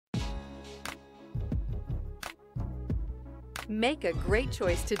Make a great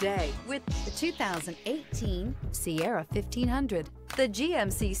choice today with the 2018 Sierra 1500. The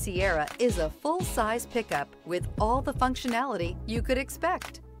GMC Sierra is a full-size pickup with all the functionality you could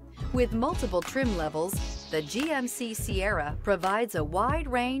expect. With multiple trim levels, the GMC Sierra provides a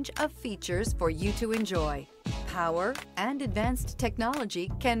wide range of features for you to enjoy. Power and advanced technology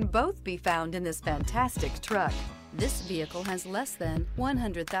can both be found in this fantastic truck. This vehicle has less than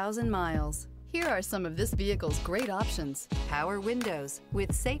 100,000 miles. Here are some of this vehicle's great options: power windows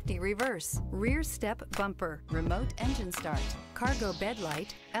with safety reverse, rear step bumper, remote engine start, cargo bed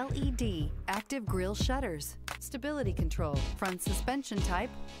light, LED, active grille shutters, stability control, front suspension type,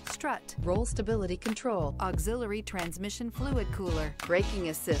 strut, roll stability control, auxiliary transmission fluid cooler, braking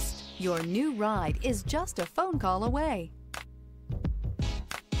assist. Your new ride is just a phone call away.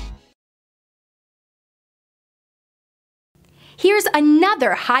 Here's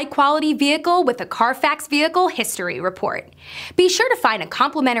another high-quality vehicle with a Carfax Vehicle History Report. Be sure to find a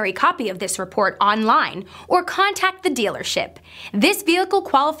complimentary copy of this report online or contact the dealership. This vehicle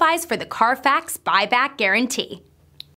qualifies for the Carfax Buyback Guarantee.